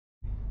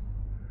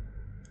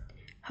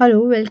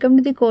Hello, welcome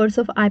to the course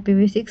of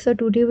IPv6. So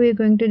today we are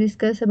going to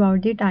discuss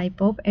about the type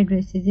of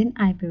addresses in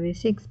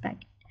IPv6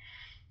 packet.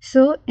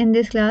 So in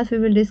this class we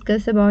will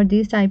discuss about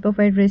these type of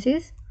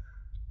addresses.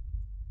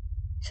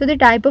 So the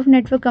type of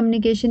network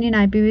communication in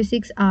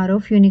IPv6 are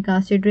of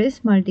unicast address,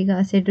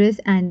 multicast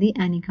address and the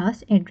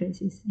anycast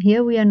addresses.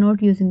 Here we are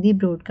not using the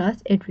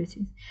broadcast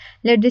addresses.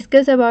 Let's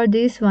discuss about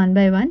this one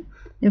by one.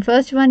 The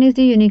first one is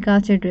the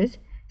unicast address.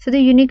 So the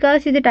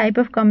unicast is a type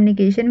of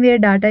communication where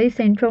data is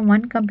sent from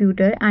one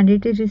computer and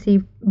it is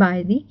received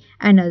by the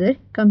another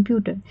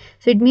computer.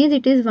 So it means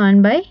it is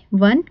one by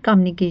one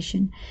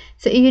communication.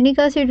 So a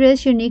unicast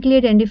address uniquely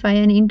identify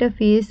an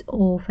interface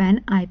of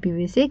an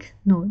IPv6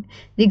 node.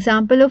 The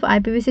example of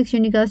IPv6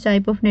 unicast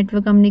type of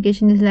network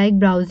communication is like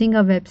browsing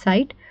a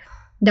website,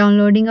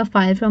 downloading a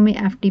file from a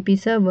FTP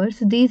server.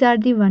 So these are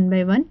the one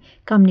by one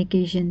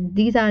communication.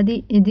 These are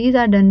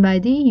done by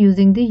the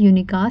using the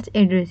unicast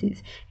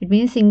addresses. It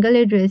means single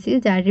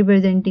addresses that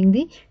representing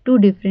the two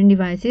different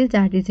devices,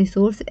 that is the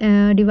source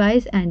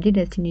device and the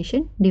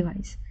destination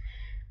device.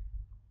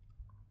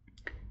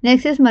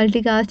 Next is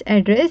multicast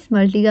address.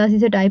 Multicast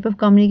is a type of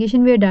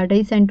communication where data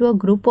is sent to a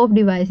group of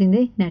devices in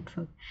the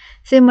network.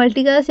 So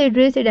multicast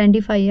address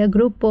identify a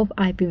group of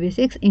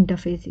IPv6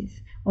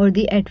 interfaces or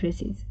the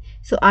addresses.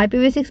 So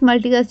IPv6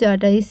 multicast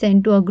data is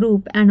sent to a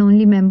group and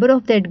only member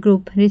of that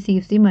group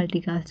receives the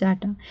multicast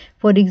data.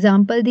 For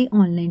example, the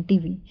online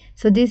TV.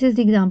 So this is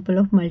the example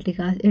of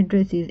multicast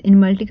addresses. In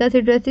multicast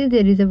addresses,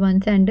 there is a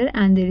one sender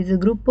and there is a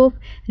group of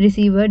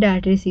receiver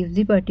that receives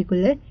the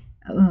particular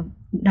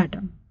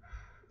data.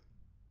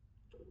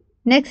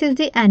 Next is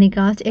the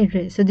Anycast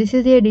address. So this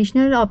is the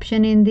additional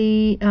option in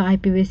the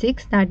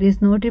IPv6 that is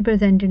not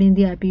represented in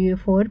the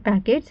IPv4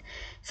 packets.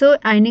 So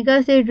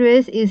Anycast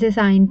address is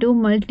assigned to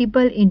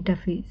multiple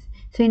interface.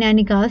 So in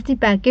Anycast, the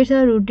packets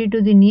are routed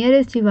to the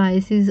nearest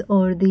devices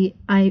or the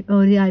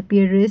IP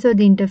address or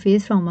the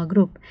interface from a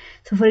group.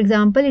 So for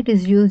example, it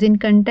is used in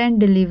content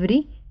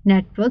delivery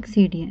network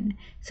CDN.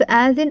 So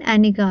as in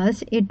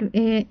Anycast,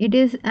 it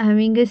is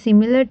having a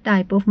similar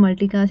type of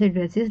multicast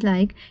addresses,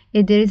 like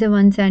if there is a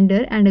one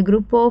sender and a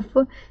group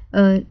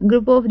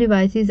of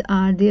devices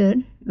are there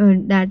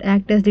that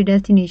act as the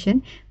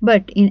destination.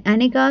 But in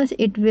Anycast,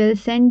 it will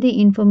send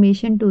the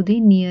information to the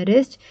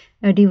nearest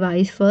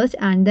device first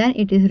and then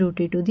it is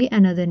routed to the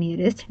another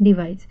nearest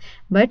device.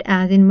 But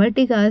as in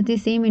multicast, the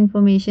same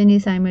information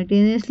is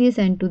simultaneously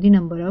sent to the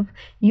number of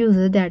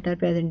users that are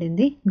present in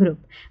the group.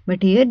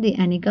 But here the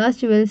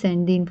Anycast will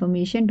send the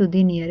information to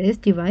the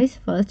nearest device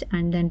first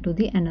and then to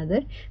the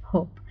another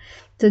hop.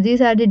 So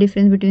these are the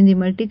difference between the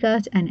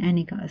multicast and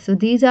Anycast. So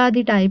these are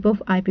the type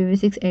of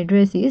IPv6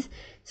 addresses.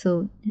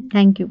 So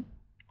thank you.